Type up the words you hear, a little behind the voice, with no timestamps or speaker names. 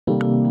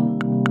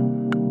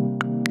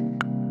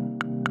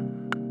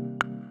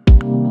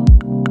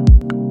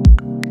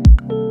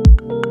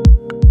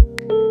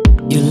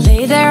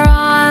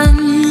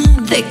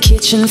the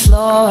kitchen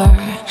floor.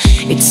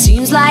 It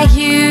seems like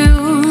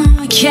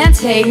you can't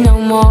take no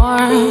more.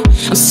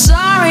 I'm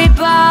sorry,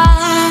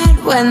 but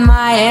when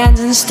my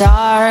engine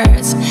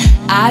starts,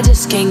 I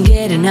just can't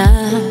get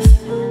enough.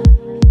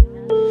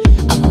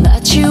 I'll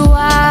let you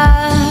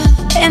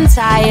up and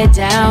tie it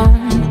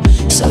down,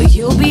 so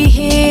you'll be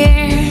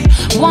here,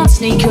 won't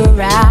sneak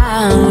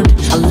around.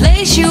 I'll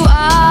lace you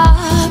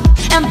up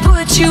and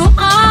put you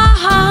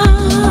on.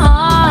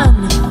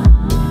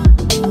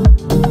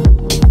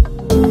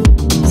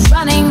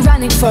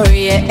 Running for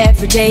you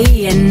every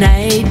day and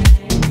night.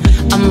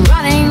 I'm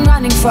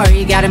running for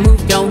you, gotta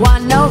move, don't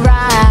want no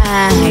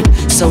ride.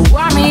 So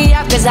warm me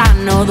up, cause I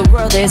know the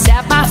world is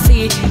at my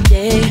feet,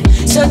 yeah.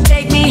 So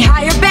take me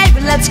higher, baby,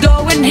 let's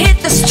go and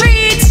hit the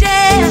streets,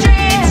 yeah.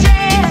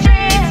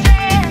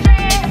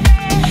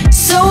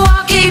 So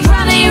I'll keep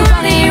running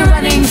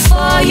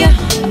for you.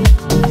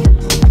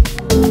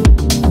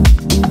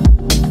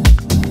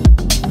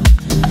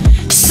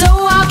 So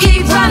I'll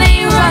keep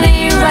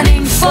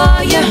running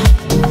for you.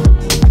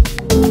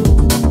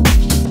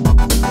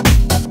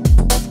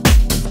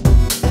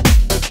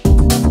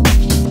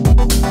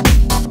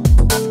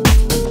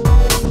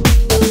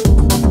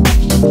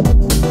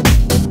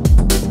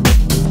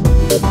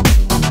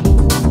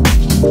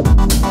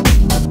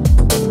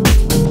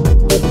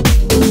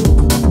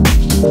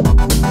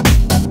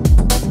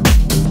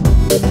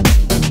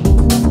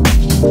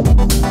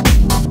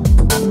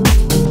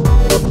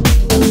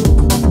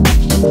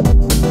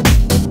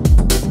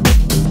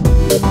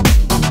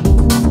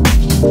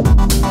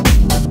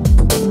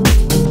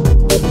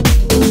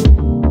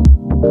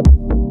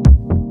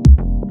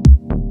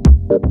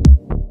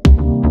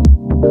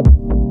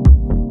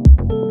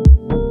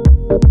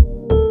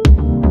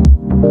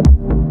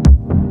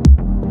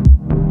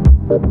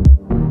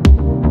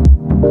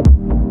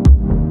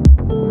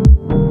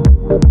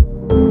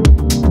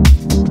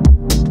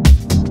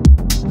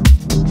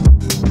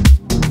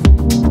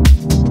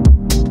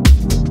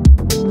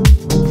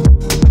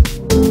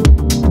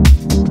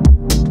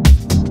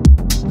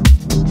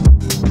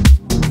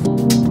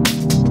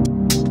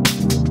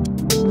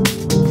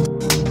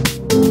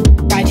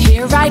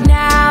 Right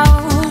now,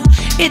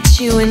 it's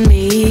you and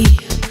me.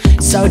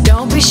 So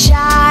don't be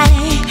shy,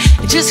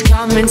 just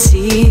come and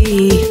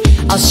see.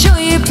 I'll show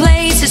you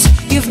places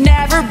you've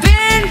never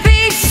been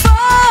before.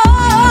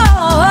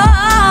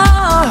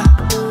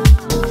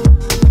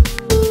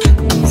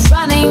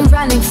 I'm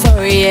running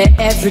for you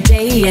every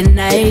day and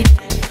night.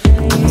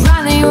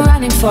 I'm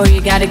running for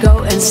you, gotta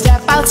go and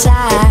step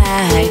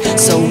outside.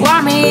 So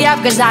warm me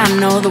up, cause I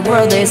know the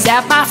world is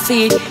at my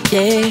feet,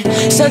 yeah.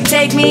 So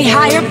take me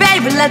higher,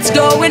 baby, let's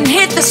go and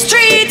hit the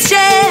streets,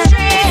 yeah.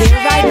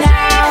 Here right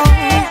now,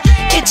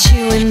 it's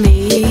you and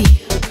me.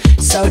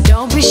 So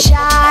don't be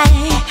shy,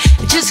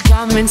 just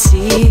come and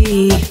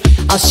see.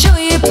 I'll show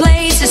you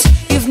places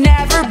you've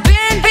never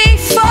been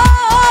before.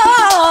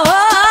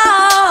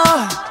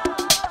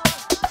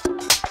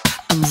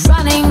 I'm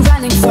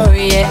running for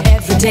you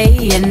every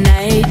day and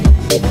night.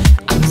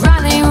 I'm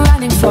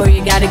running for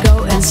you, gotta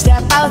go and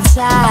step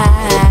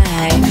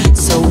outside.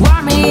 So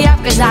warm me up,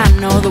 cause I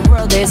know the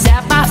world is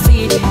at